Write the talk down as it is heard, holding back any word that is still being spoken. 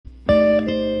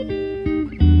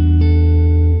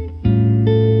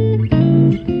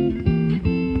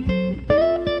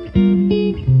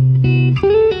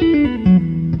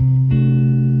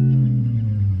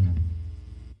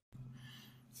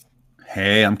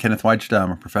Kenneth Weidstad.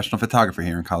 I'm a professional photographer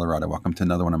here in Colorado. Welcome to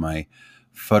another one of my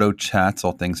photo chats,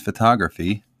 all things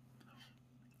photography.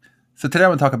 So today I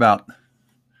want to talk about,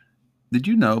 did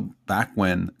you know back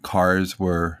when cars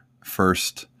were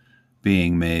first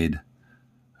being made,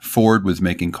 Ford was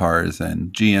making cars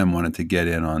and GM wanted to get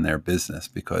in on their business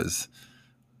because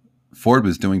Ford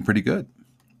was doing pretty good.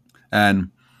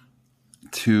 And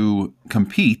to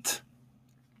compete,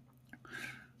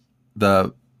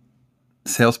 the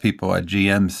salespeople at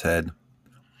GM said,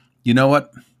 you know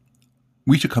what?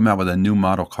 We should come out with a new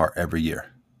model car every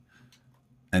year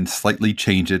and slightly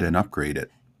change it and upgrade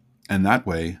it. And that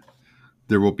way,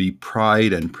 there will be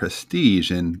pride and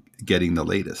prestige in getting the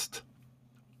latest.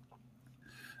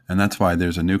 And that's why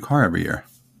there's a new car every year,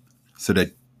 so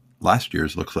that last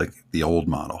year's looks like the old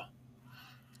model.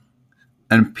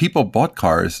 And people bought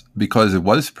cars because it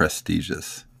was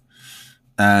prestigious.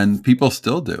 And people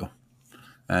still do.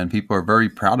 And people are very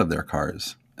proud of their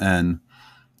cars. And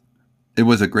it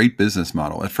was a great business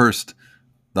model. At first,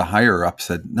 the higher up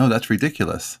said, no, that's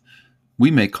ridiculous.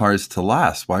 We make cars to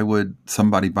last. Why would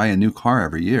somebody buy a new car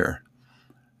every year?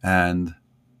 And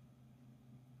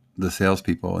the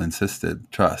salespeople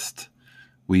insisted, trust.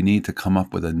 We need to come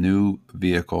up with a new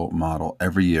vehicle model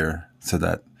every year so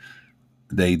that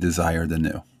they desire the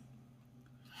new.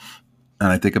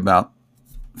 And I think about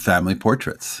family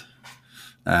portraits.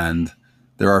 And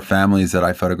there are families that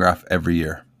I photograph every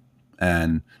year.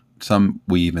 And some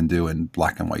we even do in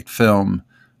black and white film.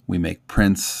 We make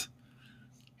prints.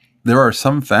 There are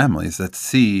some families that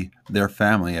see their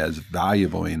family as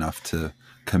valuable enough to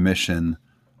commission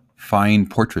fine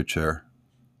portraiture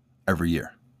every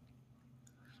year.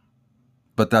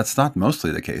 But that's not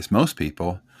mostly the case. Most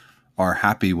people are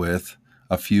happy with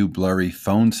a few blurry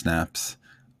phone snaps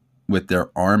with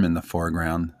their arm in the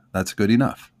foreground. That's good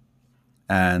enough.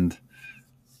 And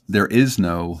there is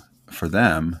no, for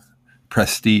them,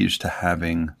 prestige to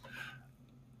having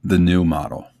the new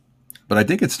model. But I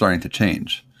think it's starting to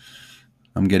change.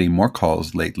 I'm getting more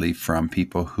calls lately from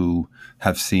people who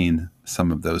have seen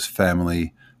some of those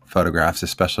family photographs,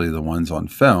 especially the ones on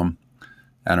film,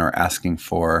 and are asking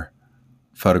for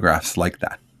photographs like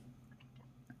that.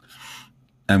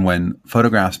 And when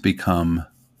photographs become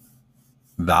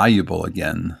valuable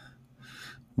again,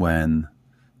 when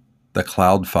the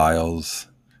cloud files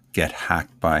get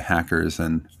hacked by hackers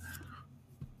and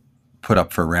put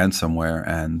up for ransomware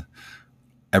and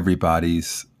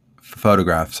everybody's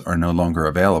photographs are no longer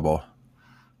available,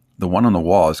 the one on the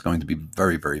wall is going to be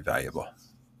very, very valuable.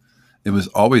 It was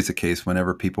always the case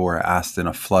whenever people were asked in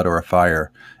a flood or a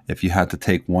fire, if you had to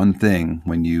take one thing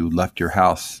when you left your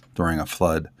house during a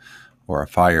flood or a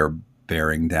fire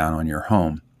bearing down on your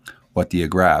home, what do you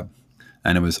grab?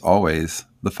 And it was always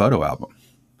the photo album,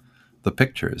 the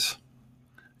pictures.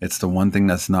 It's the one thing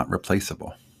that's not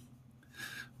replaceable.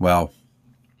 Well,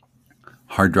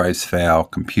 hard drives fail,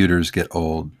 computers get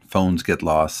old, phones get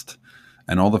lost,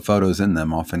 and all the photos in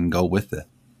them often go with it.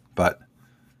 But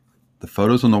the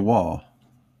photos on the wall,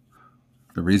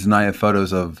 the reason I have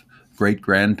photos of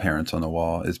great-grandparents on the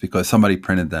wall is because somebody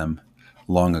printed them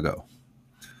long ago.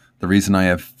 The reason I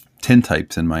have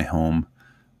tintypes in my home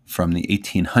from the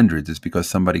 1800s is because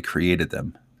somebody created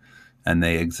them, and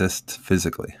they exist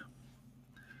physically.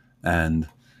 And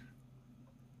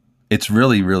it's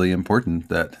really, really important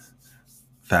that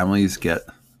families get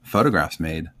photographs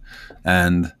made,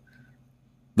 and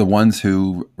the ones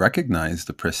who recognize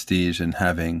the prestige in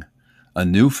having a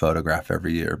new photograph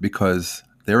every year, because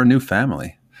they're a new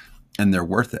family and they're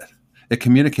worth it. It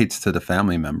communicates to the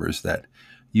family members that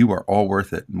you are all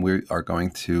worth it, and we are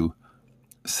going to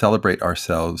celebrate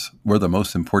ourselves. We're the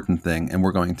most important thing, and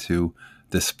we're going to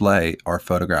display our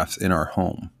photographs in our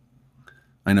home.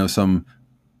 I know some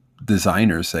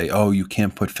designers say, oh, you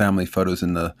can't put family photos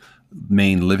in the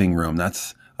main living room.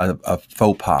 That's a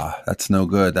faux pas. That's no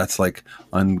good. That's like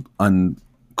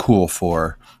uncool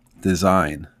for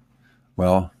design.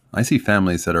 Well, I see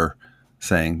families that are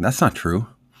saying, that's not true.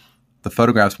 The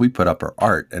photographs we put up are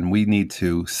art, and we need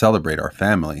to celebrate our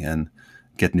family and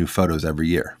get new photos every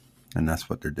year. And that's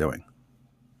what they're doing.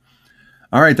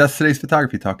 All right, that's today's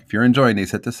photography talk. If you're enjoying these,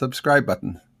 hit the subscribe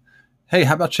button. Hey,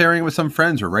 how about sharing it with some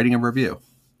friends or writing a review?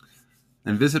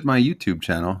 And visit my YouTube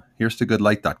channel,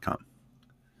 herestogoodlight.com.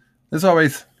 As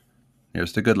always,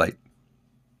 here's to good light.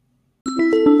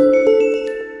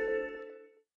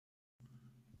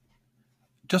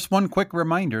 Just one quick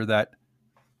reminder that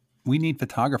we need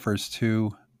photographers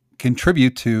to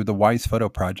contribute to the Wise Photo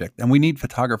Project, and we need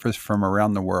photographers from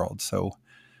around the world. So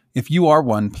if you are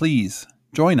one, please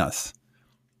join us.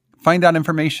 Find out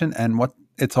information and what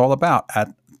it's all about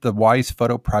at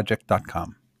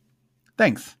thewisephotoproject.com.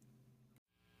 Thanks.